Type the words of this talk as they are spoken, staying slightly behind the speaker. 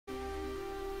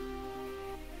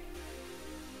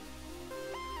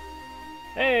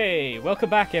Hey, welcome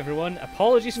back everyone.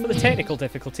 Apologies for the technical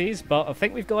difficulties, but I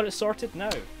think we've got it sorted now.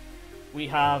 We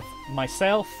have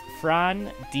myself,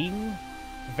 Fran, Dean,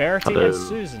 Verity, Hello. and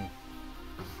Susan.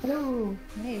 Hello.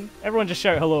 Hey. Everyone just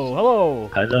shout hello. Hello!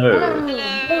 Hello.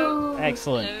 Hello.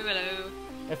 Excellent. Hello.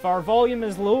 If our volume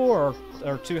is low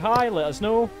or too high, let us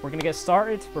know. We're going to get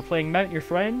started. We're playing Mount Your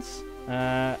Friends.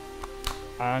 And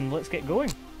let's get going.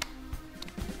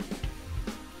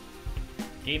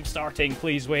 Game starting,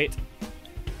 please wait.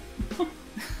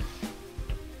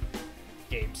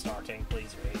 Game starting,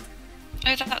 please wait.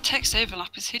 Oh, that text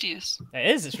overlap is hideous. It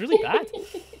is, it's really bad.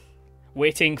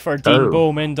 Waiting for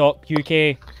deanbowman.uk.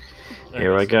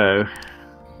 Here I go.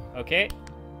 Okay.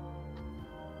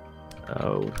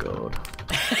 Oh god.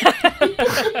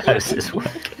 How's this work?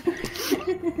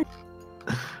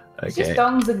 It's just Okay.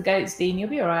 dongs and goats, Dean. You'll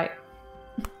be alright.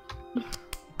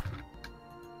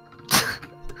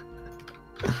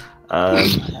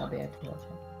 That'll be okay.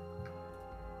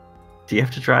 Do you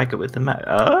have to drag it with the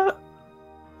mouse?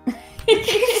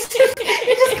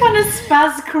 It just kind of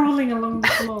spaz crawling along the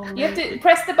floor. You have to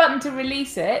press the button to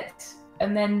release it,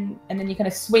 and then you kind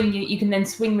of swing. You can then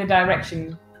swing the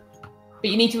direction, but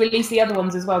you need to release the other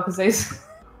ones as well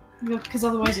Because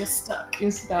otherwise you're stuck.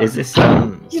 you're stuck. Is this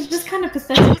You're just kind of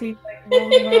pathetically like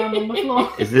rolling around on the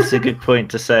floor. is this a good point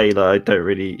to say that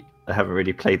I haven't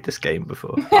really played this game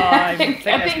before? I think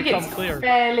it's become it's clear.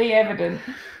 fairly evident.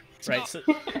 Right, so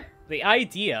the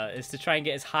idea is to try and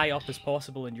get as high up as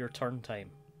possible in your turn time.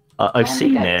 I've Find the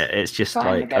seen goat. it. It's just Find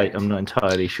the like goat. I'm not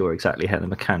entirely sure exactly how the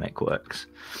mechanic works.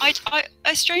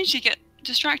 I strangely get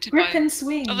distracted Grip by and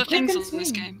swing. other Grip things and on this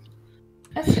swing. game.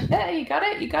 That's it. There, you got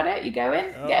it. You got it. You go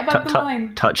in. Oh. Get above the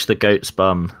line. Touch the goat's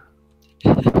bum.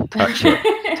 Touch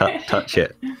it. Touch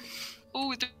it.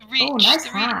 Oh, the reach. Oh, nice the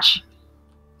hat. reach.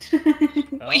 Oh,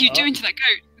 What are you oh, doing to that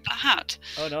goat with that hat?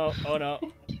 Oh no, oh no.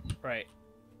 Right.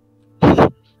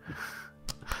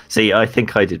 See, I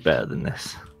think I did better than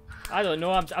this. I don't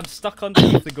know, I'm stuck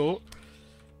underneath the goat.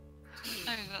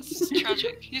 Oh, that's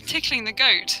tragic. You're tickling the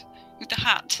goat with the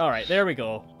hat. Alright, there we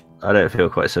go. I don't feel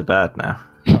quite so bad now.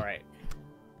 Alright,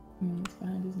 It's bad,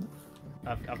 isn't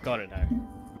it? I've got it now.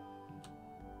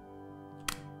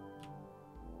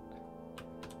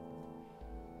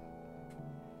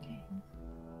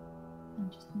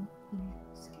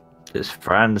 It's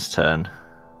Fran's turn.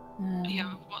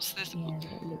 Yeah, what's this? Yeah,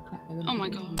 it looked like Oh my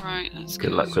god, right, that's Good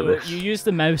good. luck So with this. you use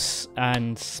the mouse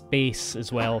and space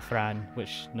as well, Fran,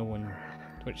 which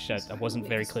I wasn't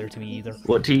very clear to me either.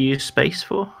 What do you use space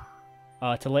for?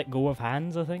 To let go of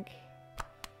hands, I think.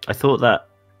 I thought that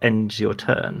ends your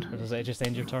turn. Or does it just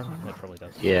end your turn? It probably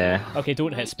does. Yeah. Okay,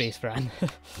 don't hit space, Fran.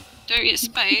 Don't get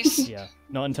space. Yeah,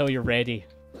 not until you're ready.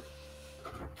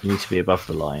 You need to be above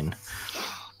the line.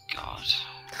 God.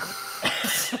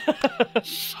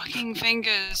 Fucking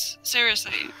fingers.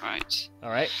 Seriously, right.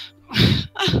 Alright.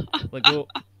 Let go.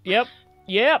 Yep.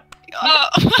 Oh.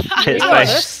 Hit You got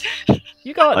space. this.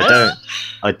 You got this.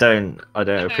 I don't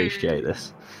appreciate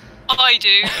this. I do.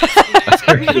 It's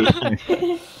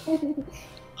amazing.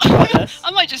 Yes.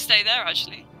 I might just stay there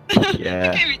actually.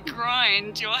 Yeah. Give me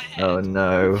grind your head. Oh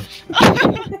no.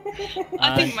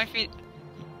 I think my feet.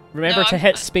 Remember No, to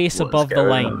hit space What's above the going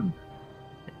line. on?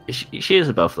 She is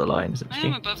above the line, isn't I she?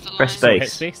 am above the line. Press So hit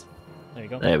space. space. There you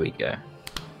go. There we go.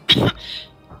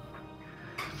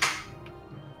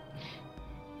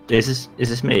 Is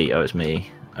this me? Oh, it's me.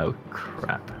 Oh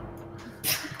crap.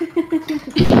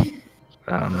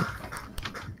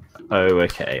 Oh,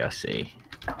 okay. I see.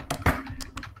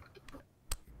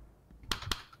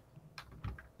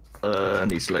 I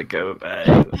need to let go of A.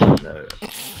 No.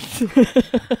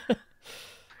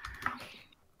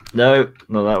 No,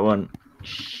 not that one.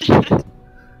 Shit.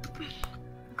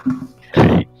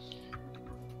 Okay.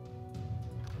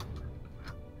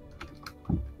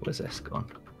 Where's this gone?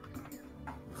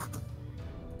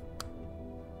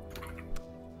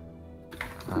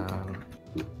 Oh,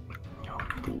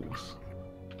 balls.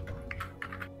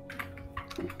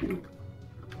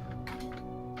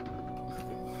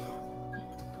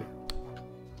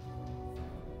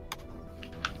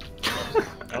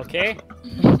 Okay.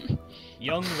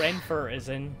 Young Renfer is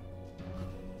in.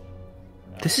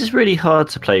 This is really hard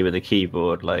to play with a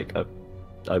keyboard. Like,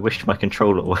 I wish my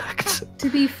controller worked. To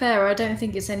be fair, I don't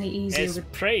think it's any easier It's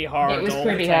with. pretty hard It was all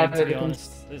pretty the time, hard to with be the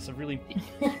honest. It's a really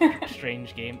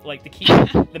strange game. Like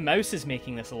the mouse is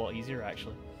making this a lot easier,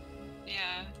 actually. Yeah,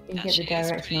 You get the actually, it's pretty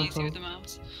directional easy with the pull.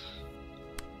 mouse.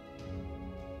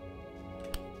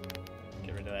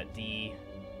 Get rid of that D.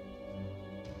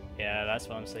 Yeah, that's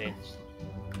what I'm saying.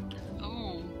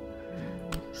 Oh,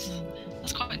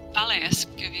 that's quite ballet-esque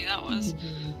of you. That was.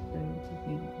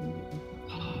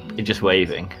 Oh, You're just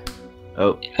waving.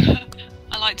 Oh,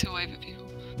 I like to wave at people.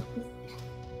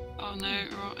 Oh no,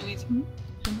 right, I need to...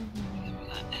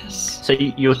 That is... so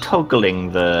you're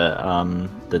toggling the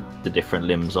different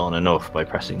limbs on and off by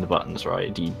pressing the buttons,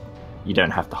 right? You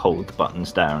don't have to hold the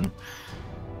buttons down.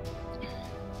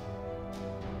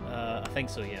 I think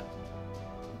so, yeah.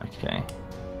 Okay.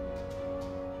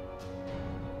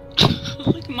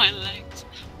 Look at my legs.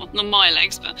 Well, not my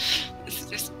legs, but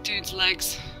this dude's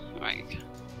legs. Right.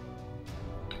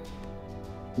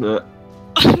 But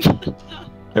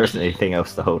there isn't anything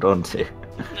else to hold on to.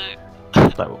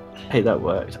 No. Hey, that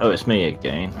worked. Oh, it's me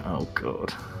again. Oh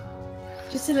god.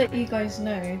 Just to let you guys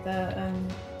know that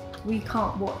we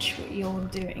can't watch what you're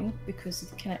doing because of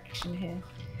the connection here,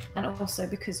 and also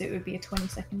because it would be a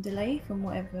 20-second delay from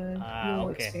whatever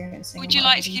you're okay. experiencing. Would you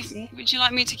like to Would you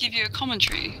like me to give you a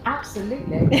commentary?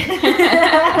 Absolutely.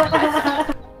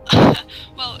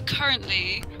 Well,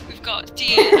 currently we've got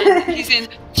Dean, and he's in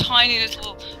tiny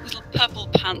little purple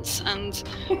pants, and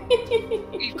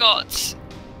we've got,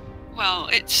 well,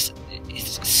 it's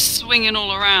swinging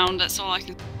all around. That's all I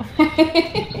can.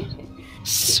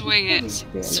 Swing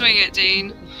it,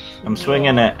 Dean. I'm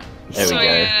swinging it. There we Swing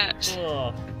go. it.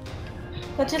 Oh,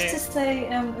 But just Okay. to say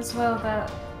as well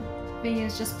that V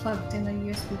has just plugged in a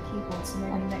USB keyboard, so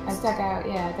maybe I next. dug out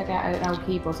an old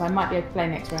keyboard, so I might be able to play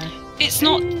next round. It's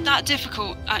not that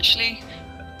difficult, actually.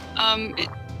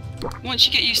 Once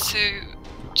you get used to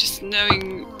just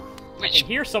knowing I which. can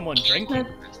hear someone drinking.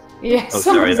 Yeah, Oh, sorry.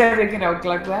 someone's having a good old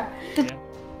glug there.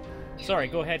 Sorry,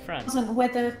 go ahead, Fran. Wasn't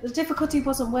whether the difficulty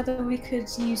wasn't whether we could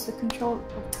use the control,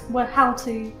 well, how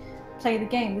to play the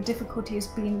game. The difficulty is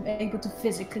being able to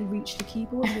physically reach the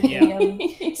keyboard with Yeah. the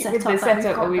With the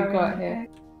setup that we've got going. here.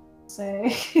 So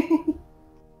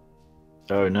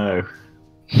Oh no.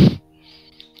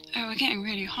 Oh, we're getting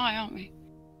really high, aren't we?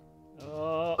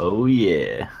 Oh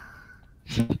yeah.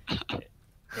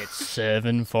 It's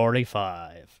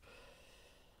 7:45.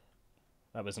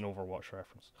 That was an Overwatch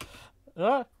reference.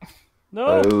 No!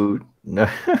 Oh no.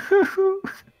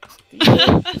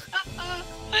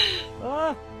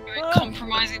 Very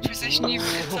compromising position you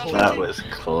put yourself That into. was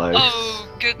close. Oh,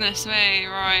 goodness me,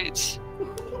 right.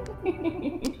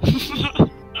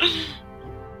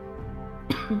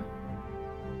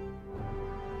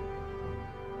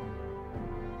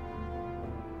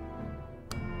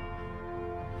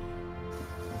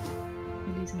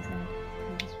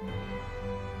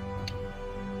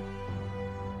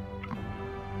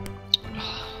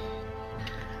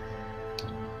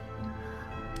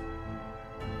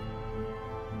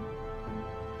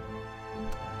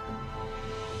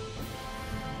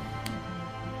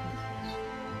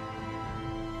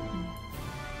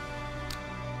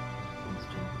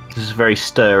 This is very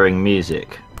stirring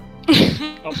music.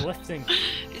 Uplifting.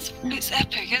 It's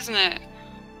epic, isn't it?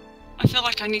 I feel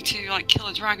like I need to like kill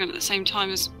a dragon at the same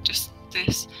time as just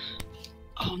this.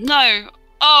 Oh no!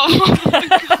 Oh!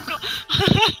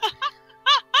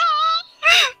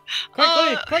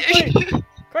 Quickly!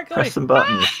 Press some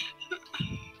buttons.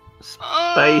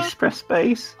 Space, press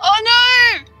space.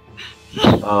 Oh no!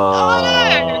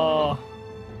 Oh, Oh,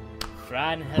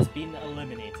 Fran has been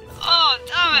eliminated. Oh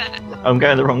damn it! I'm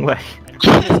going the wrong way. And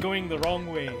Dean is going the wrong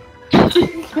way.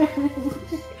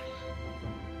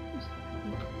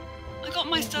 I got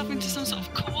myself into some sort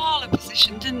of koala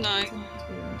position, didn't I?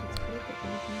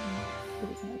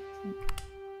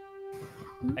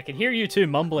 I can hear you two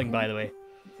mumbling, by the way.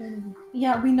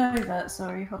 yeah, we know that.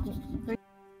 Sorry, hold on.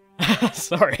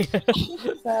 Sorry.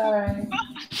 Sorry.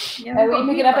 Yeah, Oh, we've we're got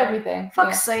picking up mute everything.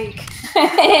 Fuck's sake.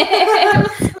 Yeah.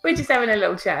 We're just having a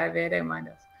little chat over here, don't mind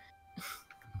us.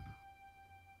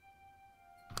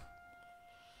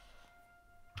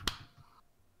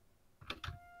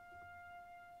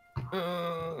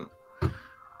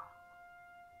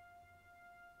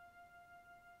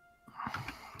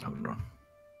 Hold on.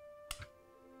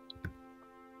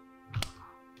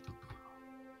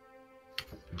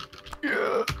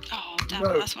 Oh damn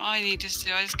it, that's what I needed to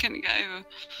do. I just couldn't get over.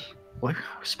 Why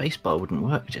spacebar wouldn't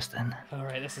work just then?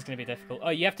 Alright, this is going to be difficult. Oh,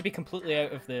 you have to be completely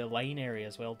out of the line area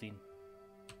as well, Dean.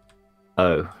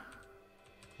 Oh.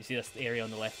 You see this area on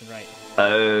the left and right?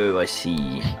 Oh, I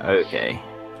see. Okay.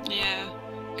 Yeah.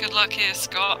 Good luck here,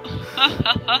 Scott. You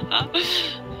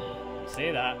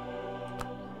say that.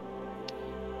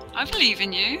 I believe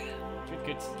in you.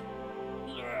 Good.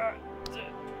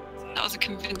 That was a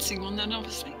convincing one then,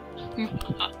 obviously.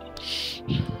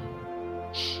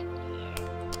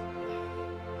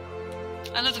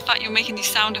 I love the fact you're making these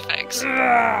sound effects.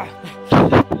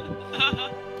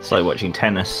 It's like watching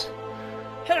tennis,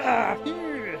 Right,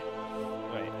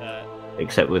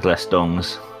 except with less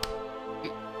dongs.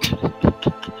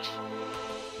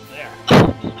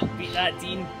 that,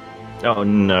 Dean. Oh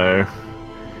no.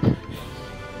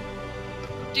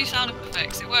 Do sound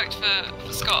effects. It worked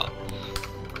for Scott.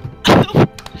 Oh,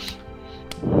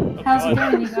 How's it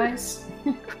God. going, you guys?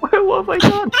 What have I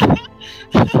done?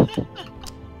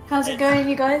 How's it going,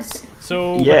 you guys?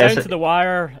 So we're Yes. down to the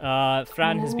wire.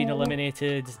 Fran has been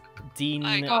eliminated. Dean.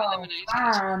 I got Oh, eliminated.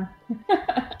 man.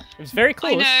 It was very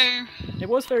close. I know. It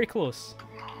was very close.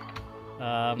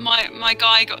 My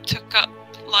guy took up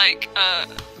like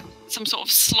some sort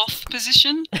of sloth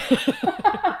position.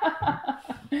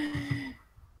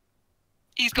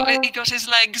 He got his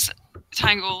legs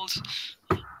tangled.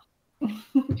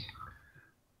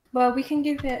 Well, we can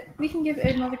give it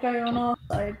another go on our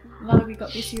side. Now that we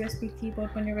got this USB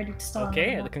keyboard when you're ready to start.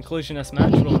 Okay, at the conclusion of this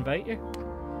match, we'll invite you.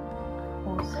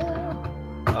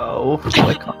 Awesome. Oh,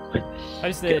 I can't.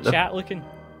 How's the Get them. chat looking?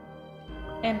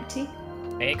 Empty.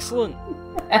 Excellent.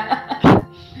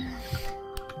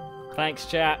 Thanks,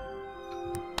 chat.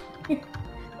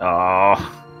 Oh,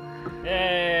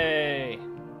 Yay!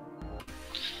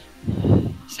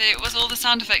 See, it was all the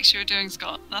sound effects you were doing,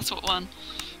 Scott. That's what won.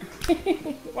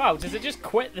 Wow, does it just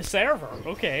quit the server?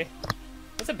 Okay.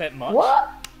 That's a bit much. What?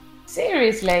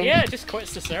 Seriously? Yeah, it just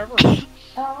quits the server. Oh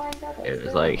my god. that's it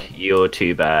was so like, you're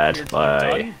too bad. You're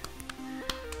Bye.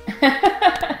 done.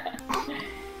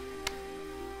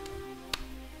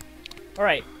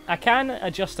 Alright, I can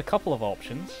adjust a couple of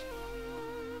options.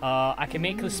 I can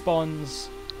make the spawns...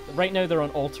 Right now they're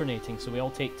on alternating, so we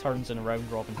all take turns in a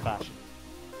round-robin fashion.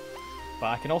 But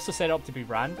I can also set it up to be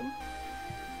random.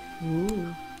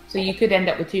 Ooh. So you could end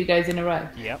up with 2 goes in a row.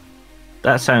 Yep.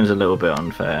 That sounds a little bit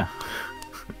unfair.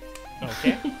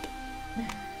 Okay.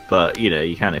 But, you know,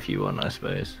 you can if you want, I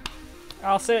suppose.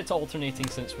 I'll set it to alternating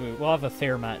since we'll have a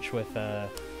fair match with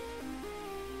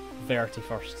Verity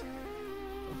first.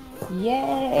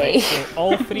 Yay! So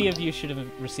all 3 of you should have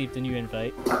received a new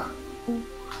invite.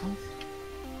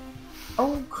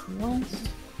 Oh Christ.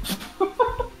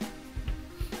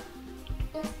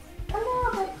 Just a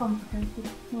little bit complicated.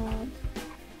 Right.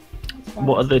 That's fine.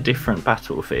 What are the different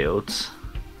battlefields?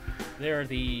 There are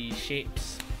the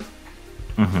shapes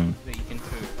Mm-hmm. that you can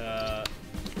put.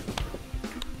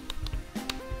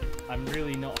 I'm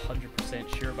really not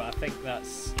 100% sure, but I think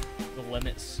that's the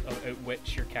limits of at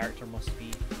which your character must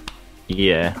be.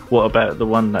 Yeah. What about the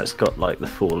one that's got, like, the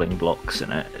falling blocks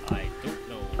in it? I don't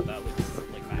know. That looks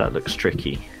like that. That looks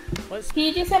tricky. Let's. Can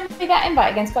you just send me that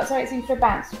invite again, Scott? Sorry, it seems to have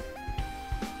bounced.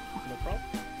 No problem.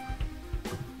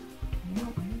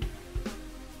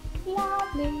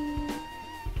 Lovely.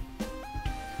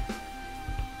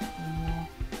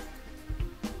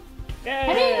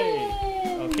 Yeah.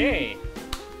 Yay! Okay.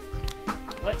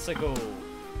 Let's go.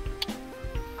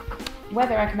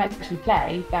 Whether I can actually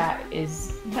play, that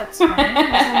is. That's fine.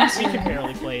 As We long as can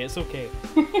barely play. It's okay.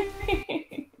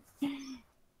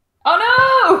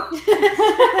 Oh no!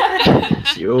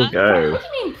 You'll go. What do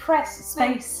you mean press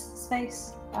space,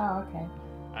 space. Oh, okay.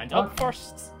 And up Okay.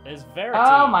 first is Verity.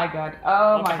 Oh my god.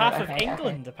 Oh On my behalf god. of Okay,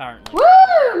 England, apparently. Okay.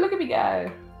 Woo! Look at me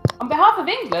go. On behalf of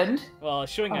England? Well,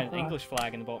 it's showing Oh, an God. English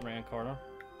flag in the bottom right-hand corner.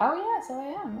 Oh yeah, so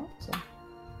I am. Awesome.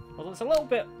 Although it's a little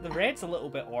bit, the red's a little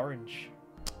bit orange.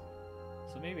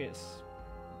 So maybe it's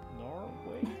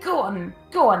Norway? Go on,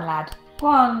 lad.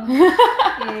 One.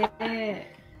 Yeah.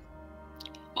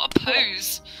 What a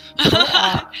pose!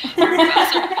 Yeah.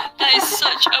 That is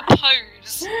such a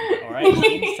pose. Alright,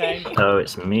 Dean's time. Oh,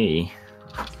 it's me.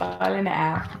 Styling it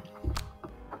out.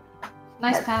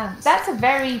 Nice pants. That's a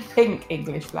very pink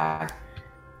English flag.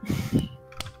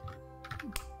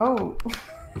 Oh.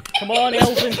 Come on,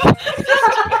 Elvin.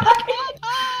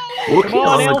 Walking on,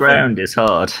 on the Elfin. ground is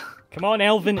hard. Come on,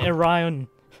 Elvin Orion.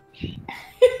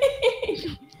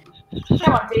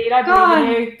 Come on, Dean, I Go on,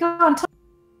 believe in you. go on.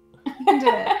 You can do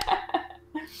it.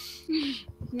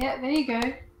 Yeah, there you go.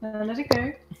 Let it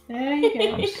go. There you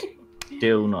go.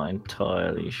 Still not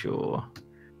entirely sure.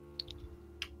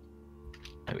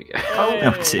 There we go. Hey.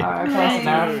 Empty. Oh, Hey. close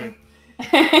enough.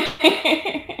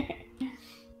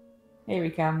 Here he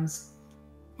comes.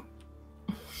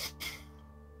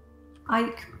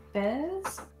 Ike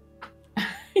Bears.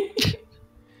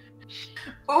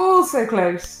 Oh, so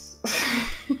close.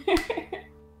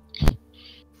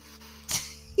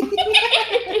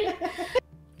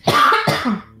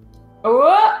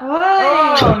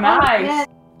 Oh, oh, nice.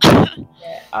 Yeah.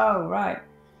 Oh, right.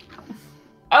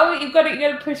 Oh, you've got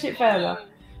to push it further.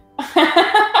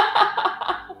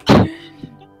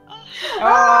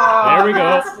 Oh, There we go.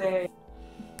 nasty.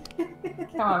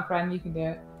 Come on, Fran, you can do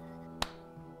it.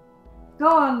 Go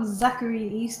on, Zachary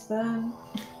Eastburn.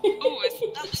 Oh,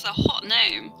 that's a hot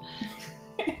name.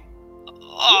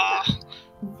 Oh,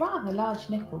 Rather large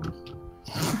nipples.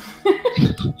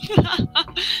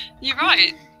 You're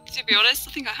right. To be honest,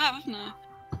 I think I have, haven't I?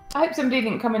 I hope somebody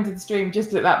didn't come into the stream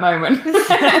just at that moment.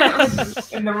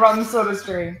 In the wrong sort of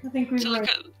stream. I think we've To look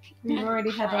already, at. we've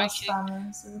already had our Crikey.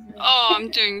 spammers. So Oh, I'm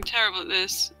doing terrible at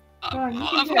this. Go on, you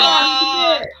can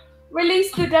I've- do it.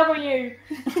 Release the W.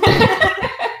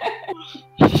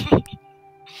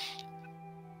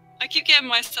 I keep getting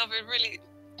myself in really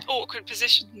awkward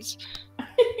positions.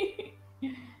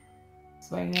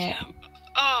 Swing it.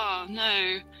 Oh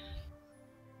no.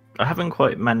 I haven't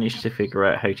quite managed to figure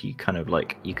out how to kind of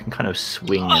like you can kind of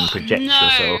swing and project no.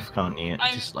 yourself, can't you?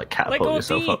 I'm- Just like Let catapult go of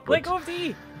yourself D! Let upwards. go of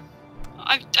D!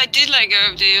 I did let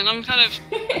go of D, and I'm kind of.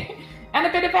 And a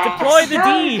bit of S. Deploy the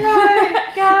D! Go.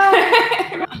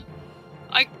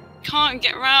 I can't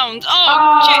get round.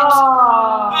 Oh, shit!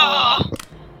 Oh. Oh.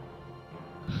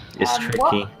 It's tricky.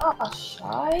 What? Oh,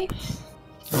 shite.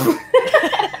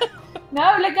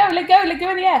 No, let go of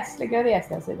the S. Let go of the S.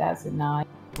 That's it, nice.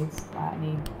 Right, I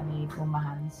need all my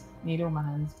hands. You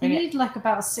Bring it. need like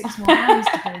about 6 more hands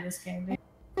to play this game. don't you?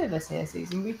 Two of us here,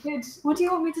 Susan. We could. What do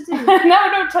you want me to do? No,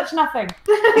 don't touch nothing.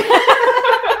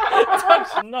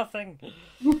 Touch nothing!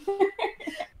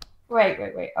 Wait.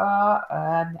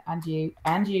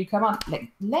 And you. Come on.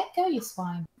 Let go, you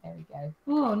swine. There we go.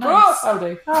 Oh, nice. I'll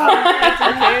do.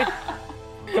 Okay.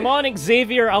 Come on,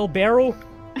 Xavier Albero.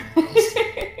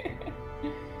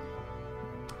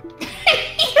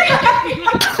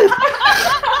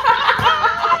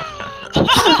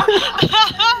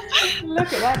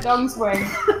 Look at that dong swing.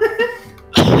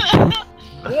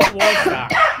 What was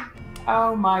that?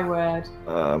 Oh my word.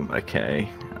 Okay.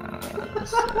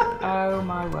 Oh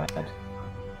my word.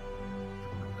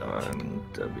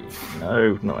 W.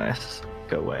 No, not S.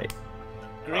 Go away.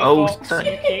 Grey Oh, Fox,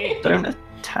 sorry. UK. Don't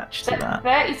attach to that.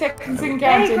 30 seconds in Hey,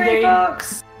 counting, Grey dude.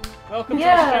 Fox! Welcome to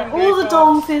Yeah, the stream, all Grey the Fox.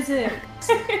 dong physics.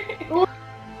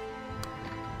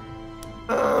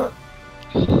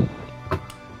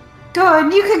 Go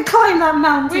on, you can climb that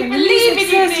mountain. We believe in you,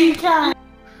 Says you Nick. can.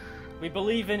 We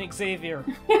believe in Xavier.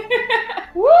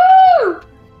 Woo!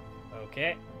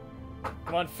 Okay.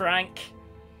 Come on, Frank.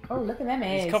 Oh, look at them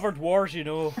ears. He's covered wars, you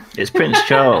know. It's Prince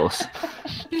Charles.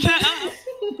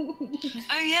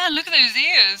 Oh yeah, look at those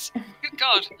ears. Good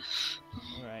God.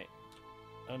 Right.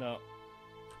 Oh no.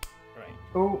 Right.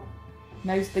 Oh,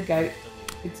 nose the goat.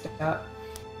 Good start.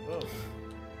 Whoa.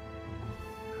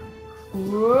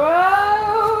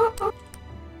 Whoa! Right.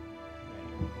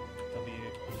 W.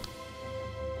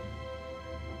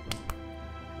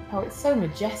 Oh, it's so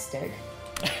majestic.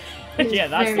 Yeah,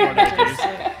 that's Very the one I use.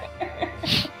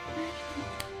 majestic.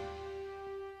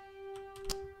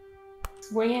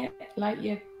 Swing it like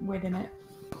you're winning it.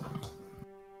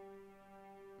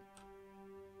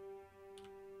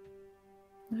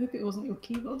 I hope it wasn't your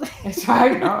keyboard. It's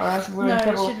right, not us. We're No, in it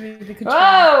trouble. should be the controller.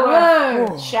 Whoa!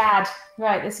 Whoa! Shad.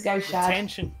 Right, let's go, Shad.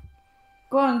 Tension.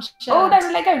 Go on, Shad. Oh, no,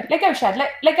 let go, Shad.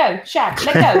 Let go, Shad.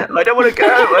 Let go. I don't want to go.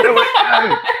 I don't want to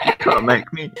go. You can't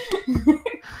make me.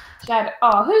 Shad.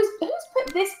 Oh, who's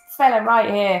put this fella right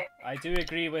here? I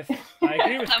agree with Grey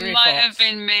That Fox. might have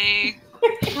been me.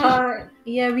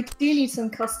 Yeah, we do need some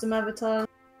custom avatars.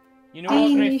 You know what,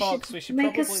 Dean, Grey you Fox? should We should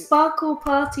make probably. a sparkle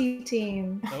party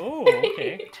team. Oh,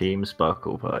 okay. Team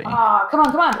Sparkle Party. Oh, come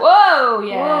on. Whoa,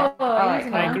 yeah. Whoa, All right, easy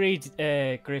come I on. agreed,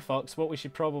 Grey Fox. What we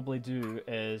should probably do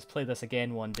is play this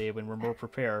again one day when we're more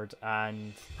prepared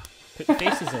and put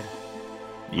faces in.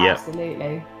 Yep.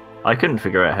 Absolutely. I couldn't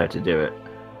figure out how to do it.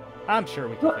 I'm sure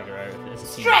we can figure out if it is a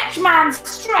team. Stretch, man,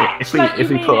 stretch. If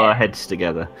we put our heads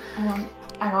together. Hang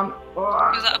on.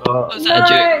 Was that Oh, was that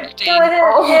a joke, Dean? Go ahead.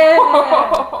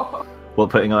 Yeah. What,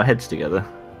 putting our heads together?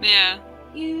 Yeah.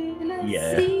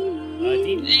 Yeah.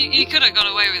 Dean? You could have got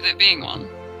away with it being one.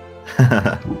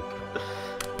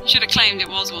 You should have claimed it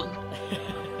was one.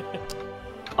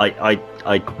 I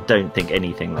don't think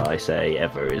anything that I say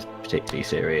ever is particularly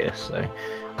serious, so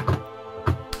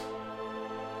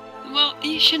Well,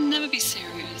 you should never be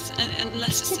serious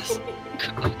unless it's the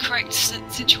correct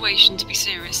situation to be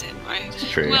serious in, right? it's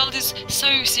true. The world is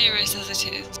so serious as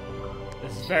it is.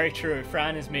 This is very true.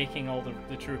 Fran is making all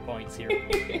the true points here.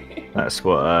 That's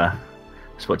what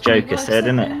Joker said,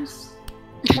 isn't it?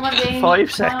 Come on, Dean.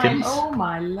 5 seconds. Oh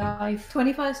my life.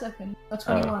 25 seconds. Or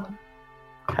 21.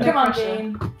 Come on, pressure.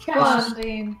 Dean. Go Come on. on,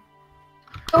 Dean.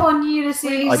 Go on, Ulysses.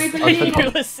 We believe.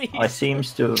 Ulysses. I seem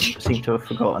to have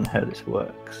forgotten how this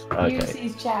works. Okay.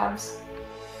 Ulysses chavs.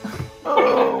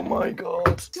 Oh my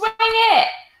god. Swing it!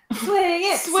 Swing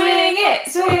it. Swing it!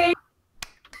 Swing!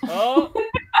 Oh.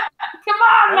 Come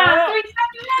on, man! Oh. 3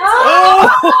 seconds! Oh.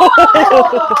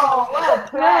 Oh, well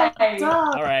played!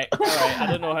 Done. All right. I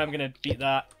don't know how I'm gonna beat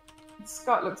that.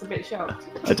 Scott looks a bit shocked.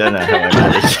 I don't know how I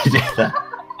managed to do that.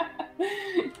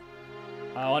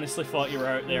 I honestly thought you were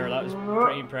out there. That was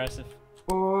pretty impressive.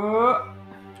 Oh.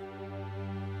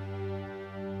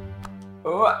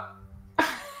 Oh.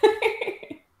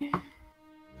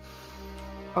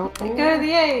 Oh. There you go,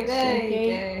 the A. There Shake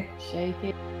you it. Shake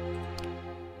it.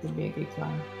 This would be a good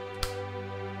climb.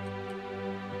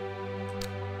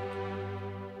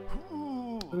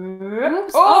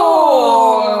 Oops.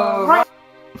 Oh! Right.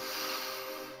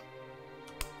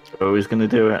 Oh, he's gonna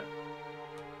do it.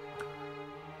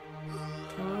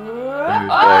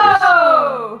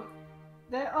 Oh!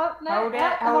 There, oh, no, Hold it,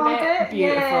 yeah, hold it.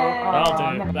 Beautiful. Yeah. Oh, That'll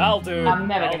I'm do. never- That'll do. I'm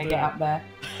never That'll gonna do. get up there.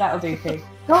 That'll do, pig.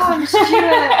 Go on, Stuart.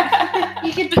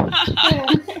 You can. Yeah.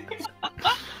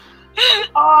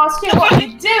 Oh, Stuart, what are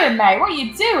you doing, mate? What are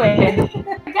you doing?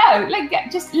 Let go. Let go.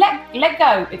 Just let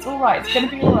go. It's all right. It's gonna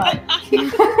be all right.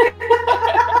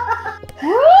 Woo!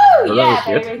 that Yeah, was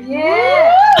good. baby.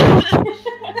 Yeah.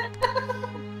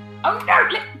 Oh no!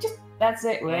 Just that's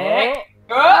it. Wait.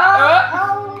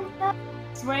 Oh, no.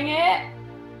 Swing it.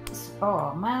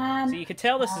 Oh man. So you can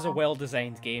tell this is a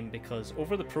well-designed game because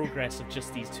over the progress of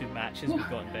just these 2 matches, we've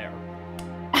gotten better.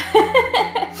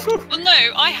 Well,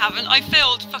 no, I haven't. I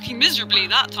failed fucking miserably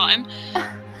that time.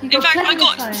 You In fact, I plenty of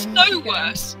got time. so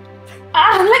worse.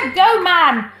 Ah, let go,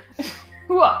 man.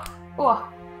 What? Oh.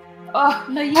 Oh.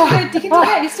 No, you can do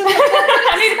it. You still got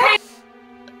I need a pig.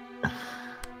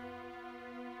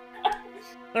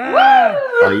 Ah!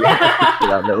 Oh, you had to push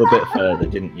that a little bit further,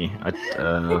 didn't you?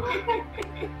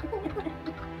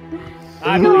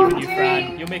 I believe in you,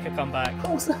 Fran. You'll make a comeback.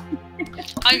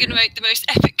 I'm going to make the most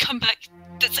epic comeback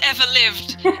that's ever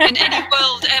lived in any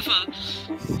world ever.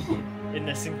 In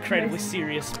this incredibly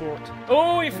serious sport.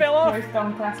 Oh, you fell off! Most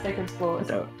fantastic of sports.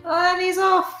 No. Oh, and he's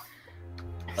off.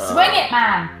 Swing it,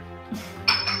 man.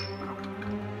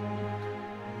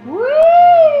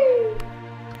 Woo!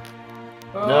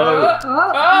 No.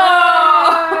 Oh,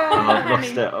 Oh! I've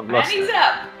lost it. I've And lost he's it.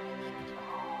 up.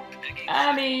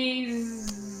 And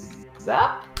he's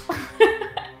up.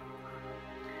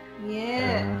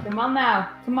 Yeah. Come on now.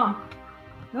 Come on.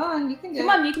 Go on, you can do Come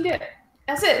it. on, you can do it.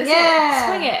 That's it. That's Yeah. it.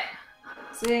 Swing it.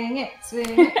 Swing it,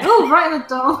 swing it. Oh, right in the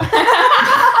door.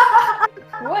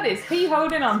 What is he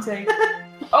holding on to?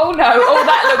 Oh no! Oh,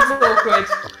 that looks awkward.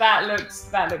 That looks.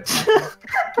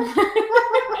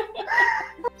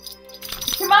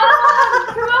 Come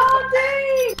on,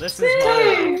 D. This is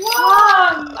my... 2, 1.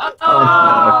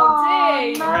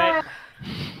 Oh, D. no. Right.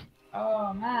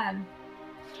 Oh man.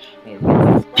 Here's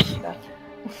this stuff.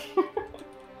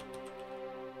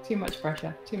 Too much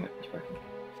pressure. Too much pressure.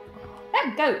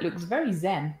 That goat looks very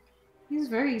zen. He's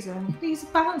very zen. He's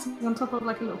balancing on top of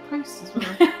like a little post as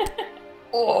well.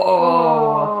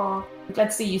 Oh.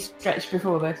 Let's see you stretch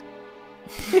before this.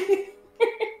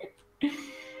 I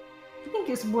think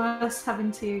it's worse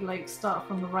having to like start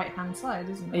from the right hand side,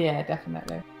 isn't it? Yeah,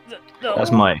 definitely. No.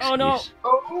 That's my excuse. Oh no!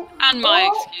 Oh. And my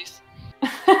Oh. excuse.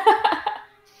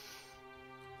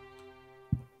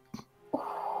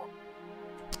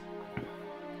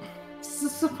 This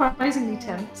is surprisingly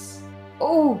tense.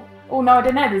 Oh. Oh no, I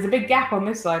don't know. There's a big gap on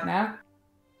this side now.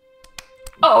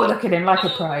 Oh, look at him, like a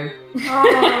pro. Oh, look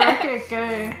at it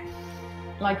go.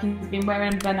 Like he's been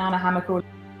wearing a banana hammock all.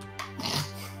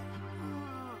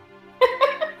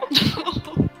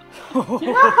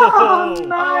 Oh,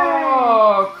 no.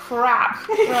 Oh crap!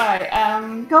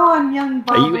 Right. Go on, young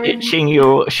Are you barbarian. itching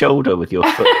your shoulder with your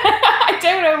foot? I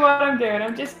don't know what I'm doing.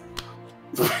 I'm just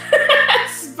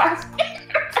spasming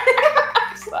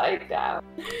upside down.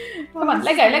 Come on,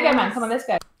 let go, man. Come on, let's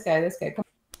go. Let's go. Come on.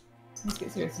 Let's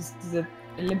get serious. This is an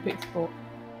Olympic sport,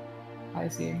 I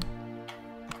assume.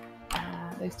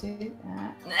 Those two.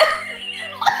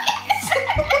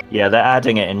 Yeah, they're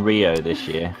adding it in Rio this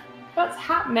year. What's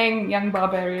happening, young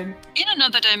barbarian? In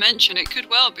another dimension, it could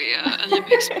well be an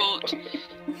Olympic sport.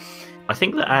 I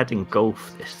think they're adding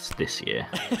golf this year.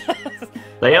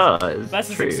 They are. It's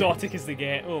That's true. as exotic as they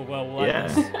get. Oh well, we'll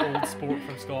add Yeah. this old sport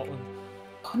from Scotland.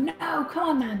 Oh no! Come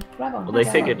on, man. Grab on. Well, they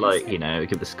grab figured, on. like, you know,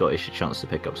 give the Scottish a chance to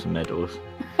pick up some medals.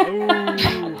 Ooh.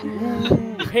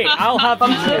 Hey, I'll have you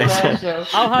know. Controversial.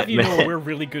 I'll have you know we're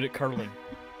really good at curling.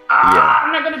 Ah,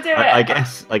 I'm not gonna do it. I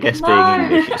guess No,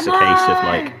 being English, it's a case of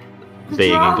like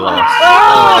being in Drama. glass.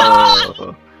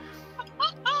 Oh.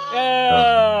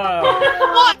 Yeah.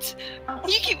 What?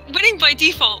 You keep winning by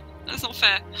default. That's not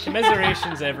fair.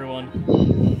 Commiserations, everyone.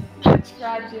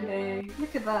 Tragedy.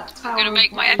 Look at that tower. I'm gonna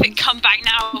make my of epic comeback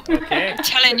now. Okay. I'm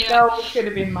telling The you. goal should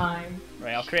have been mine.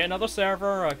 Right, I'll create another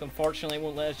server. Unfortunately, it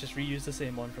won't let us just reuse the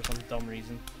same one for some dumb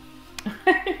reason.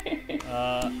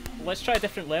 Let's try a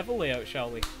different level layout, shall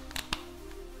we?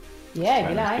 Yeah,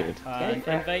 you Sounds like. good. Go And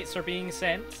for it. invites are being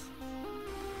sent.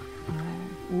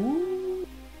 Ooh.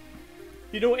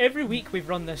 You know, every week we've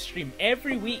run this stream,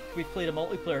 every week we've played a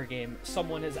multiplayer game,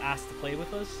 someone has asked to play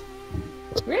with us.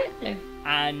 Really?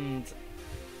 And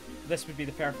this would be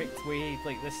the perfect way.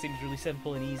 Like, this seems really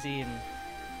simple and easy, and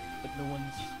but no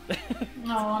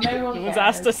one's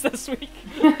asked us this week.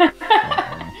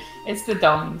 It's the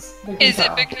Dons. Is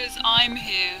it because I'm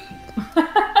here?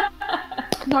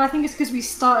 No, I think it's because we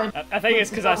started. I think it's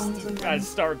because with I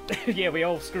started. Yeah, we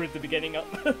all screwed the beginning up.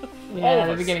 Yeah, All of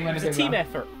the us. beginning went It a was a bit team wrong.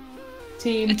 effort. A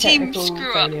Team team technical screw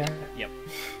up. failure. Yep.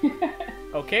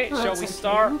 Okay, Oh, shall that's we okay.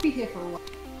 start? We'll be here for a while.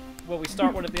 Will we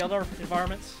start one of the other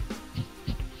environments?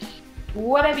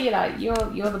 Whatever you like. You're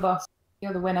the boss.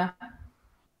 You're the winner.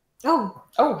 Oh.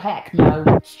 Oh heck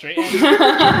no. Straight in.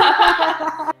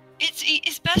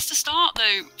 It's best to start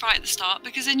though right at the start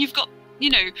because then you've got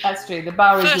That's true. The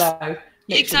bar is First- low.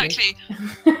 Literally. exactly.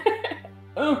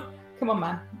 Oh, come on,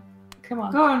 man. Come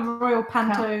on. Go on, Royal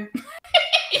Panto.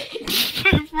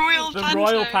 Royal The Panto.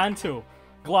 Royal Panto,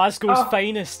 Glasgow's Oh.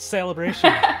 finest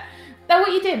celebration. No,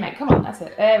 what you doing, mate? Come on, that's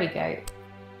it. There we go.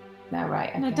 No, right.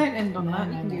 Okay. No, don't end on No, that.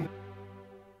 no, You can no. do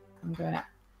I'm going up.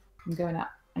 I'm going up.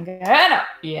 I'm going up.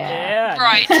 Yeah. Yeah.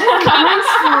 Right. Oh,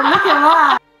 look at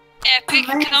that! Epic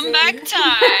Amazing. comeback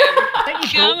time. I think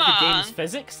you Come broke the game's on.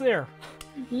 physics there.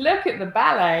 Look at the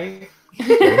ballet.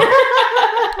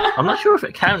 I'm not sure if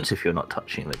it counts if you're not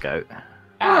touching the goat.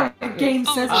 Oh, the game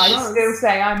says it I does. still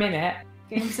say I'm in it.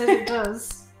 Game says it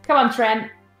does. Come on,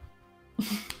 Trent.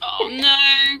 Oh no.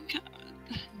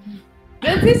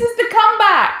 This is the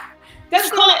comeback.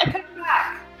 Don't call it a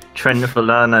comeback. Trent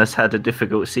Valana's had a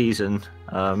difficult season.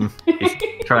 He's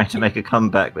trying to make a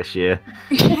comeback this year.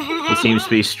 He seems to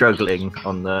be struggling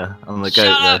on the goat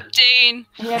Shut there. up, Dean.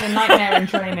 He had a nightmare in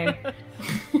training.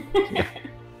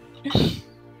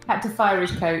 Had to fire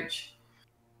his coach.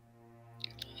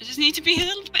 I just need to be a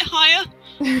little bit higher.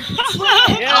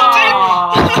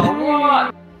 Oh,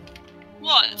 what?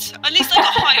 What? At least I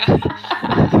got higher.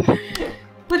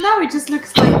 But now it just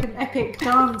looks like an epic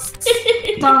dance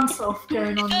off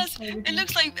going It on. does. It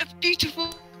looks like a beautiful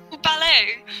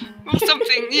ballet or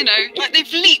something, like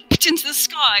they've leaped into the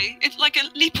sky. It's like a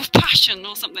leap of passion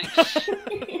or something.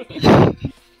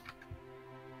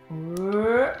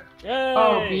 Yay!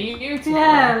 Oh, beautiful.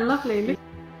 Yeah, lovely. Look.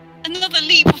 Another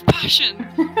leap of passion.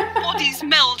 Bodies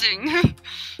melding.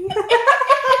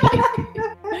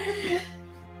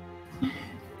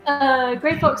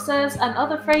 Grey Fox says, and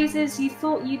other phrases you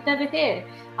thought you'd never hear.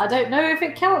 I don't know if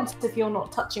it counts if you're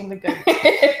not touching the goat.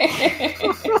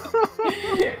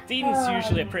 Dean's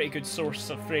usually a pretty good source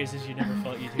of phrases you never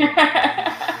thought you'd hear.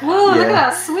 Whoa, look at Yeah.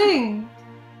 that swing!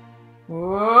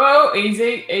 Whoa,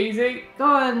 easy, easy. Go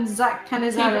on, Zach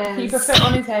Canizales. Keep a foot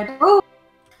on his head.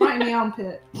 Right in the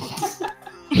armpit.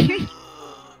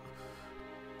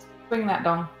 Bring that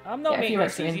down. I'm not Get a few making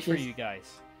this extra easy for inches. you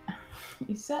guys.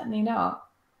 You're certainly not.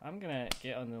 I'm gonna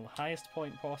get on the highest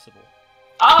point possible.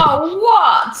 Oh,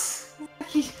 what?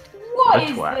 What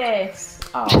That's is whack. this?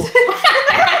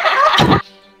 Oh.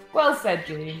 Well said,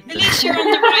 Julie. At least you're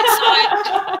on the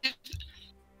right side.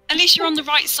 At least you're on the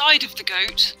right side of the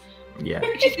goat. Yeah. Do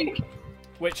you think?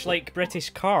 Which, like British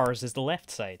cars, is the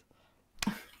left side.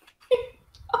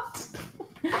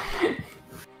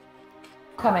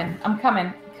 Coming. I'm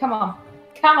coming. Come on.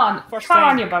 Come on. First Come time.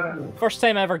 on, you bugger. First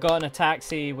time I ever got in a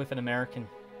taxi with an American.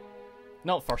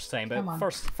 Not first time, but Come on.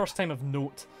 first time of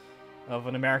note of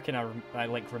an American I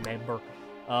remember.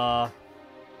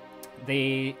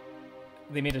 They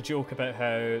made a joke about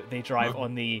how they drive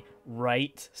on the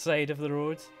right side of the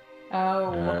road.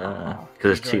 Oh,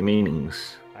 Because there's two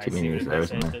meanings. I Two see meanings what there, you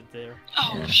isn't said there? there.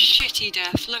 Oh, shitty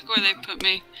death. Look where they put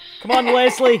me. Come on,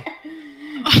 Leslie!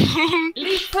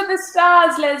 leap for the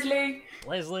stars, Leslie.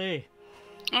 Leslie!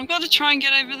 I've got to try and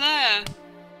get over there.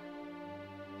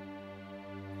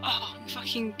 Oh,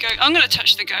 fucking goat. I'm going to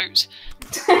touch the goat.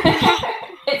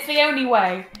 It's the only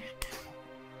way.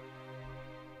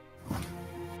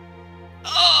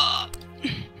 Oh,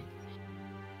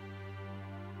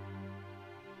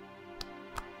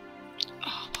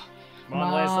 Come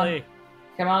on, Leslie!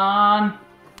 Come on.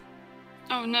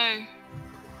 oh no.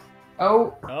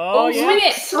 Oh. Oh, yeah! Swing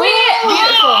it! Swing it!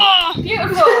 Beautiful! Oh,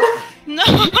 Beautiful! no!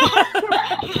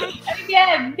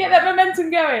 Again, get that momentum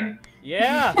going.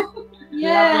 Yeah!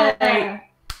 Yeah. Lovely.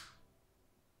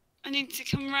 I need to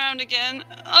come round again.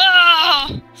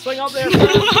 Oh! Swing up there, Fran!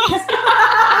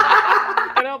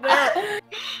 Get up there!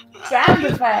 Sound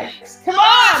effects. Come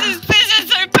Oh, on! this is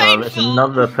so Oh, painful. there's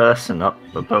another person up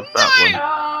above that one.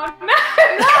 Oh, no!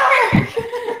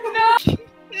 No!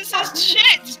 This is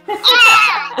shit.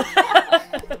 Ah!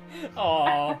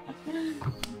 Aww.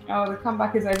 Oh, the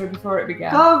comeback is over before it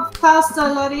began. Go, Pastor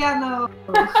Loriano.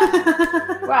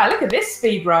 Wow, look at this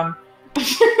speed run.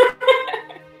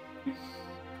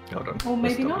 Hold on. Or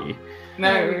maybe let's not. you.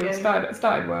 No, There we go. it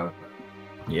started well.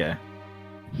 Yeah.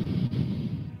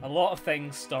 A lot of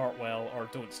things start well or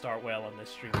don't start well on this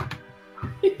stream.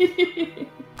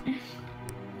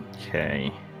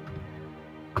 Okay.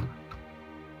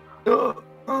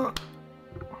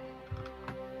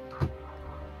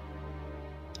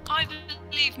 I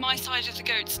believe my side of the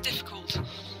goat's difficult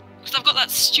because I've got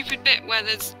that stupid bit where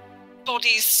there's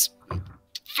bodies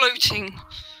floating.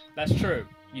 That's true.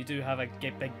 You do have a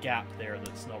big gap there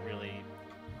that's not really...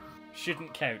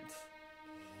 shouldn't count.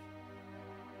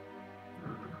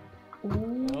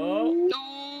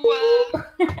 Oh.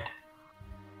 Ooh,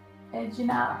 Edging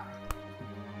up.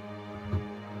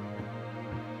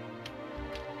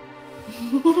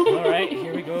 Alright,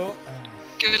 here we go.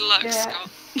 good luck, Yeah. Scott.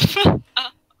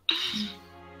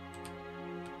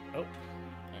 Oh.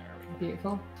 There we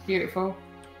Beautiful, beautiful.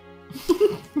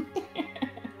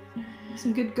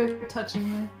 Some good goat touching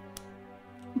there.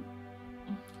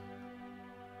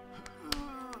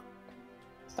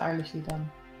 Stylishly done.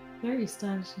 Very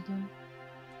stylishly done.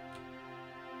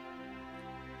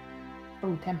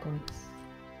 Oh, 10 points.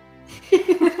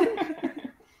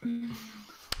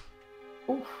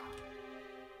 Oof.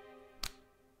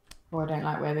 Oh, I don't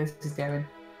like where this is going.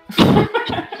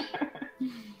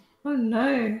 Oh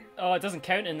no. Oh, it doesn't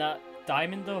count in that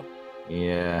diamond though.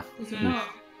 Yeah. Is it not?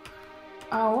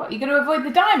 Oh, what? You're going to avoid the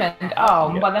diamond?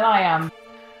 Oh, Yeah. well then I am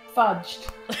fudged.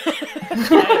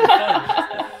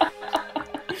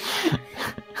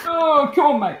 Oh, come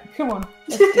on, mate. Come on.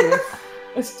 Let's do this.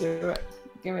 Let's do it.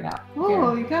 Give it up. Give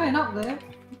Oh, it. you're going up there.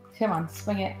 Come on,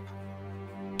 swing it.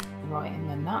 Right in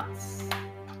the nuts.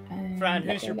 And Fran,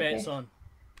 let who's go, your let bets go. on?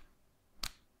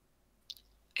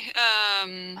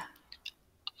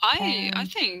 I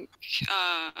think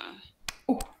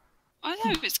Oh. I don't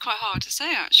know. It's quite hard to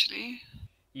say actually.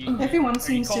 Everyone are you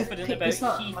seems to have confident picked about this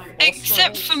up. Keith Like,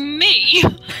 Except for me,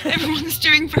 everyone's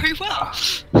doing very well.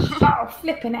 Oh,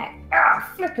 flipping it. Ah,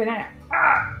 flipping it.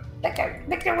 Ah, let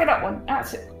go with that one.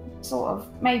 That's it. Sort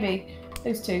of. Maybe.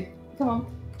 Those two. Come on.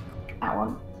 That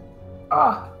one.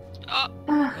 Oh. Oh,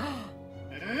 Ah.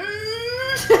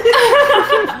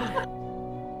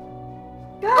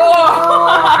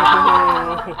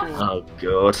 Oh. Oh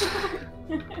god.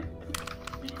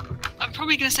 I'm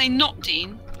probably going to say not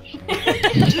Dean.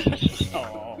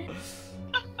 Oh.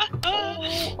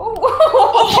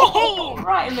 Oh.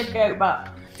 Right in the goat butt.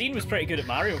 Dean was pretty good at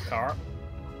Mario Kart.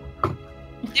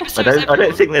 Yeah, but so I is don't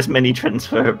everyone. think there's many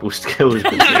transferable skills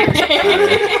between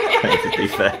to be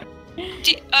fair.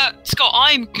 Scott,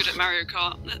 I'm good at Mario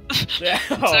Kart. Yeah.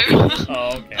 Okay.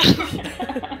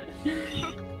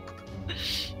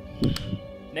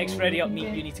 Next ready up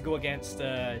meet, you need to go against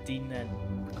Dean then.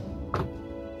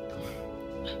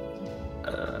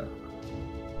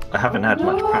 I haven't had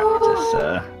much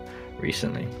practice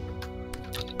recently.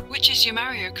 Which is your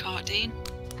Mario Kart, Dean?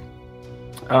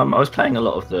 I was playing a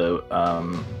lot of the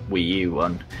Wii U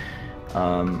one.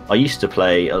 I used to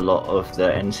play a lot of the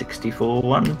N64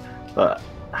 one, but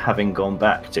having gone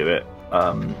back to it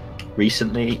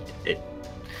recently,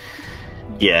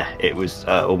 it was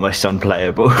almost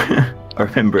unplayable. I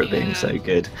remember it being so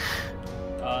good.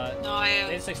 No,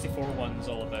 The N64 one's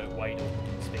all about wide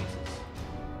open spaces.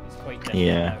 It's quite different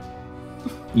Yeah.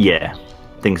 now. Yeah,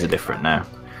 things are different now.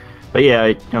 But yeah,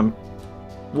 I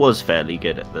was fairly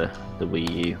good at the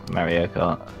Wii U Mario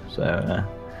Kart. So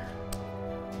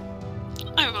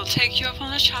I will take you up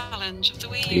on a challenge of the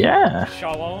Wii U. yeah,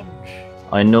 Challenge.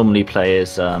 I normally play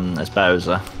as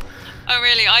Bowser. Oh,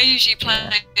 really? I usually play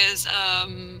as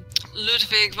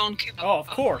Ludwig von Cooper. Oh, of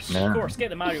course, Yeah. of course. Get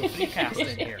the Mario 3 cast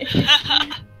in here.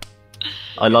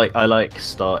 I like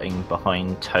starting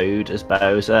behind Toad as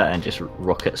Bowser and just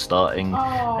rocket starting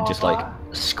Oh, and just like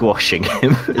squashing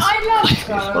him as I love much as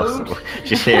Toad. possible.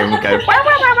 Just hear him go. "Wow,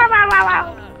 wow, wow, wow, wow,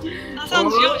 wow." That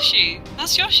sounds Yoshi.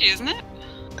 That's Yoshi, isn't it?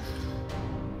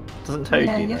 Doesn't Toad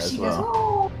yeah, do that yes, as she goes,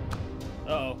 well? oh.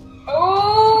 Uh-oh.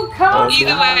 Oh, come on.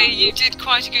 Either way, you did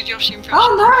quite a good Yoshi impression.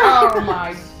 Oh no! Oh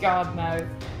my god, no.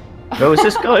 Oh, has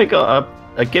this guy got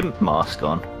a gimp mask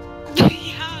on?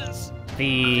 He has.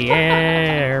 The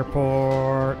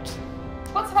airport.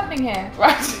 What's happening here?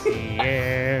 Right. The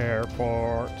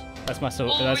airport. That's my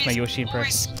that's my Yoshi Or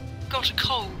impression. he's got a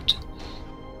cold.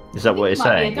 Is that what it's Might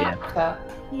saying? be a Yeah. doctor.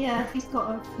 Yeah, he's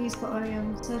got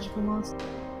a surgical mask.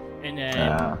 In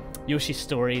Ah. Yoshi's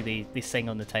story, they sing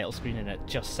on the title screen, and it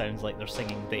just sounds like they're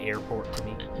singing the airport to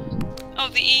me. Oh,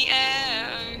 the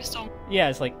EO song. Yeah,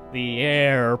 it's like the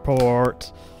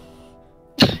airport.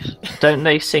 Don't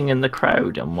they sing in the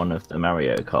crowd on one of the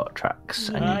Mario Kart tracks?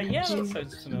 And you can Yeah, see- that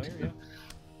sounds familiar. Yeah.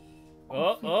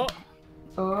 Oh, oh.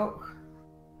 Oh,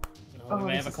 Oh, we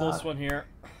may this have a is close hard. one here.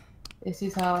 This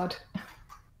is hard.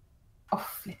 Oh,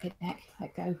 flip it, neck.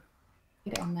 Let go.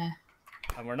 Get it on there.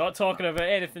 And we're not talking about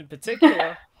anything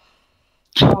particular.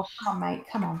 Oh, come on, mate.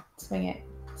 Come on. Swing it.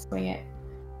 Swing it.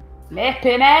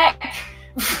 Flipping neck!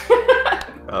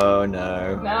 Oh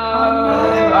no.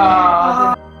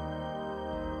 No!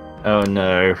 Oh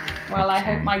no. Well, I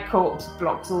hope my corpse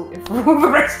blocks all for all the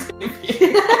rest of you.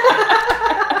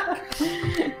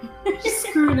 Just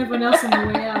screwing everyone else on the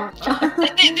way out.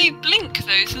 They blink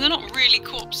though, so they're not really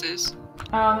corpses.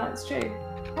 Oh, that's true.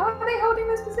 How are they holding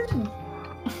this position?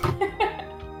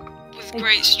 With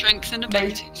great strength and They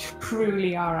ability.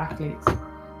 truly are athletes.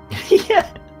 Yeah.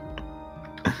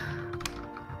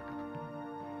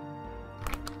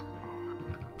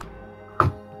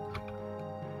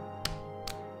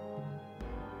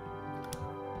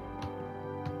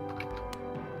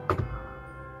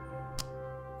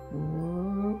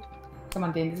 Ooh. Come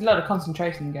on, Dean. There's a lot of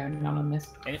concentration going on this.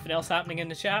 Anything else happening in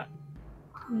the chat?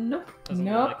 Nope. Doesn't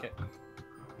Nope. look like it.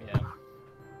 Yeah.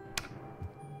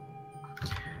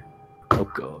 Oh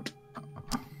god.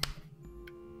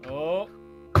 Oh.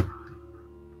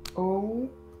 Oh.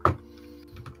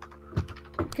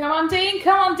 Come on, Dean.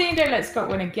 Come on, Dean. Don't let Scott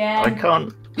win again. I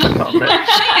can't let go of Oh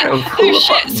the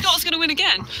shit, buttons. Scott's gonna win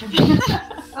again.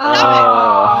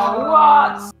 Oh,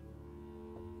 what?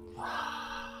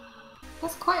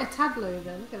 That's quite a tableau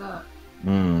there, look at that.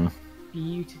 Hmm.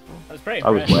 Beautiful. That was pretty I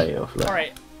was impressive. way off there.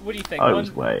 Alright, what do you think? I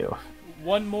was way off.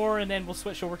 One more and then we'll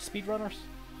switch over to speedrunners?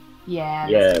 Yeah.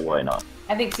 Yeah, why not?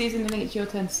 I think, Susan, I think it's your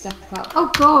turn to step up. Oh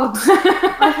god!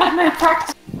 I had no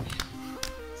practice.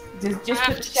 Just I put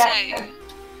have the to chat. say,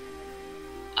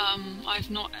 I've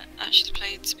not actually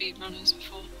played speedrunners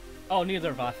before. Oh, neither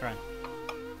have I, Fran.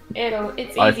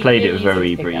 It's easy. I played it really very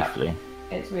easy to pick up. briefly.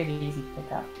 It's really easy to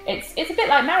pick up. It's a bit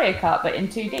like Mario Kart, but in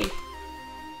 2D.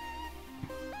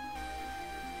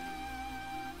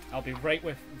 I'll be right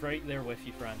there with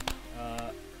you, Fran.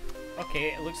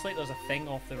 Okay, it looks like there's a thing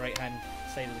off the right-hand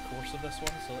side of the course of this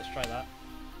one, so let's try that.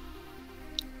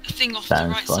 A thing off Sounds the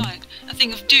right fun. side. A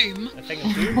thing of doom. A thing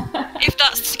of doom. If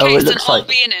that's the Oh, it case, then looks I'll like-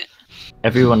 be in it.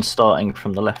 Everyone's starting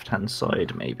from the left-hand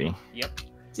side, maybe. Yep.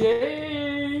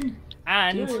 Jane!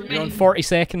 And Good. you're on 40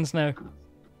 seconds now.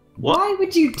 What? Why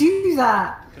would you do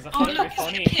that? Because I Oh thought it'd look, be it's a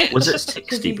funny. pit. Was it Because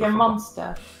 60 he's a before?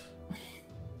 monster.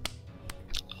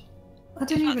 I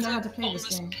don't even That's know how a to play this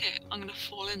bottomless game. pit. I'm gonna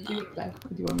fall in Do there. it there.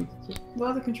 What do you want me to do? What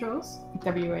are the controls?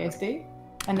 WASD.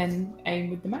 And then aim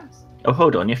with the mouse. Oh,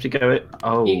 hold on, you have to go it.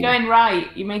 Oh. You're going right.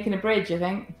 You're making a bridge, I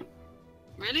think.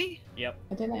 Really? Yep.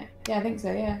 I don't know. Yeah, I think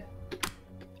so, yeah.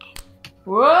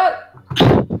 What?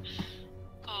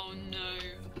 Oh no.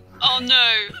 Oh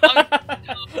no. Oh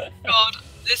god.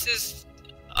 This is.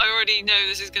 I already know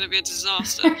this is gonna be a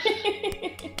disaster.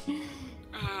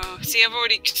 Oh, see, I've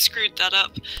already screwed that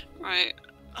up. Right.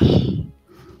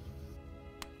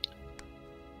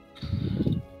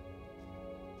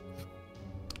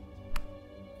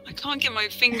 I can't get my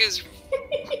fingers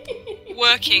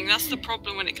working. That's the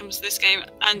problem when it comes to this game.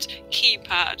 And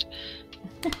keypad.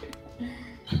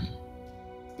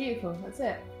 Beautiful, that's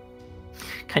it.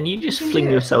 Can you just You can fling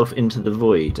do it. yourself into the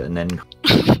void and then?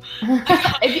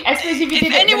 I suppose if you did If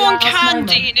it at the anyone last can, moment.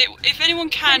 Dean, if anyone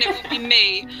can, it will be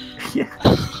me. Yeah.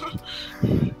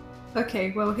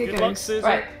 Okay, well here Good luck, goes. Susan.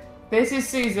 Right, this is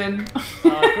Susan.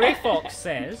 Grey Fox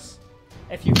says,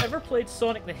 if you've ever played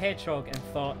Sonic the Hedgehog and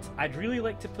thought, I'd really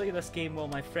like to play this game while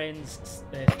my friends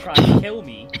try and kill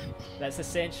me, that's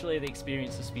essentially the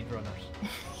experience of speedrunners.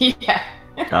 Yeah.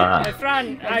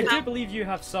 Fran, I do believe you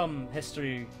have some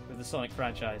history with the Sonic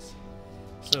franchise.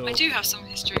 So, I do have some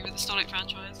history with the Sonic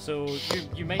franchise. So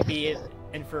you might be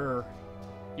in for,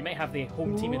 you might have the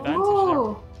home team advantage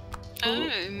Ooh.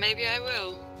 Oh, maybe I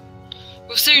will.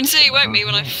 We'll soon see, won't we,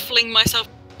 when I fling myself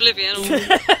oblivion or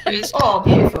there. Oh,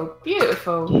 beautiful,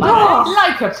 beautiful. Oh.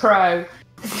 Like a pro.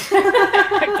 Picked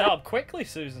that up quickly,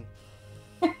 Susan.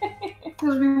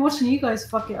 Because I've been watching you guys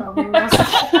fuck it up.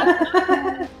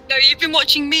 No, you've been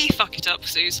watching me fuck it up,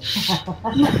 Suze.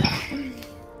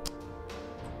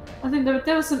 I think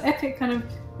there was some epic kind of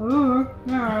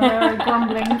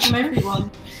grumbling from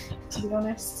everyone, to be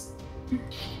honest.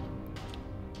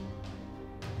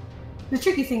 The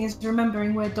tricky thing is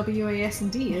remembering where WAS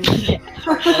and D is.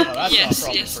 Oh, that's Yes,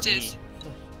 not a problem yes, for it me. is.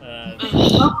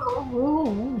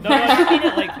 Oh, No, I didn't mean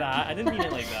it like that. I didn't mean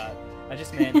it like that. I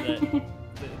just meant that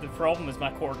the problem is my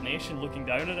coordination looking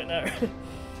down at it now.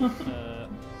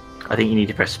 I think you need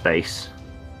to press space.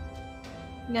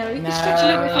 No, you No. can stretch a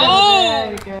little bit further. Oh!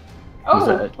 There we go. Was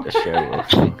Oh! that a show off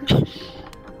thing?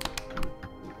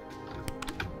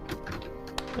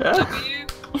 Ah, W.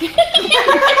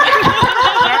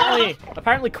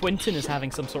 Apparently Quentin is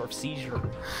having some sort of seizure.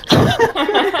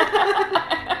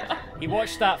 He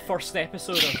watched that first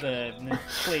episode of the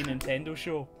Play Nintendo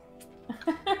show.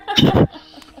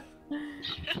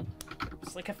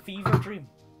 It's like a fever dream.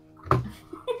 Oh,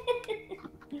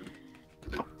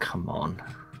 come on.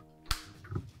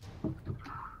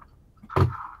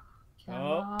 Oh,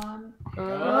 Oh. takes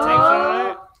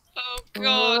her out. Oh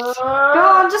god. Go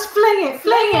on, just fling it,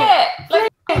 fling it. Fling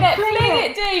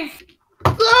it, Dave.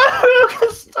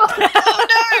 Stop. Oh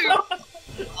no!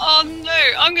 Oh no!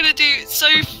 I'm gonna do so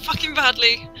fucking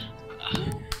badly.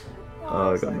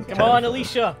 Oh, God. Come on,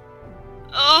 Alicia.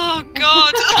 Oh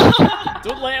god.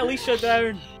 Don't let Alicia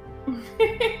down.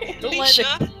 Don't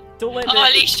Alicia. Don't let Oh, the...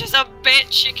 Alicia's a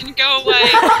bitch. She can go away.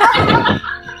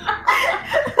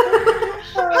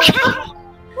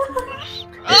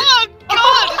 Oh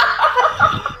god!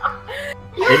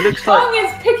 It looks Tongue like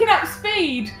is picking up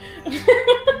speed.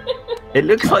 it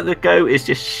looks like the goat is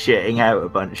just shitting out a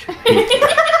bunch of people.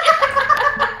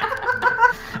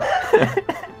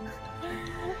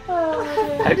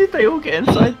 How did they all get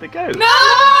inside the goat? No,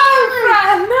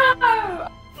 Fran, no.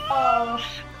 Oh,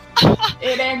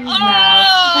 it ends now.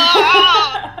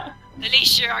 Oh!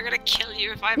 Alicia, I'm gonna kill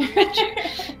you if I ever met you.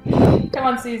 Come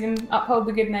on, Susan, uphold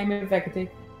the good name of Verity.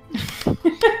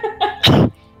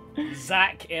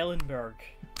 Zach Ellenberg.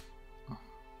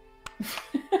 Oh,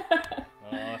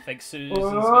 I think Susan's got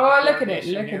Oh, the look at it,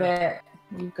 coordination look here. at it.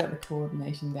 You've got the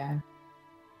coordination down.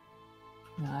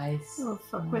 Nice. Oh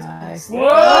fuck, where's my Nice. person?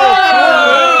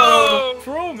 Whoa!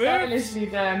 Pro move! Stylishly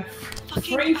done.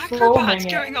 Fucking Free-forming acrobats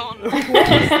it. going on. What was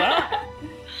that?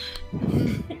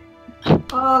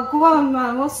 Oh, go on,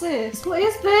 man. What's this? What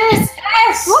is this?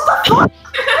 Yes! What the fuck? What the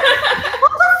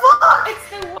fuck? It's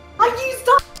the one. I used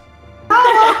up. Oh,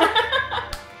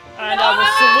 And I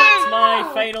will salute my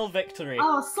final victory.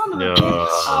 oh, son of a No. bitch.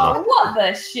 Oh, what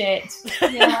the shit?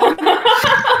 Yeah.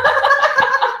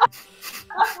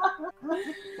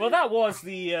 Well, that was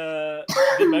the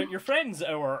Mount Your Friends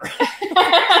hour.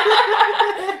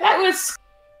 That was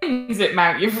screams at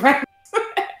Mount Your Friends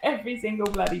every single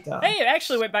bloody time. Hey, it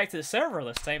actually went back to the server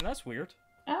this time. That's weird.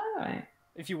 Alright.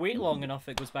 If you wait long enough,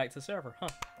 it goes back to the server. Huh.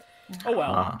 Oh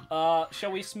well.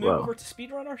 Shall we move Well. over to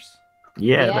speedrunners?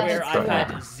 Yeah, Yeah, Where let's I've try had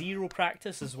that. zero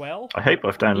practice as well. I hope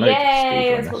I've downloaded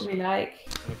Yay, Speed that's on what we like.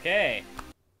 Okay.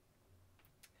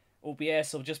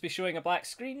 OBS will just be showing a black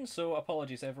screen, so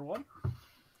apologies everyone.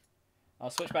 I'll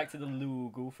switch back to the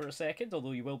logo for a second,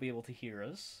 although you will be able to hear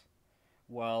us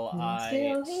while I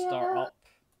Still here. start up.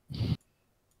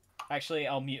 Actually,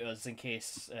 I'll mute us in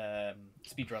case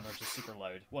speedrunners is super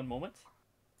loud. One moment.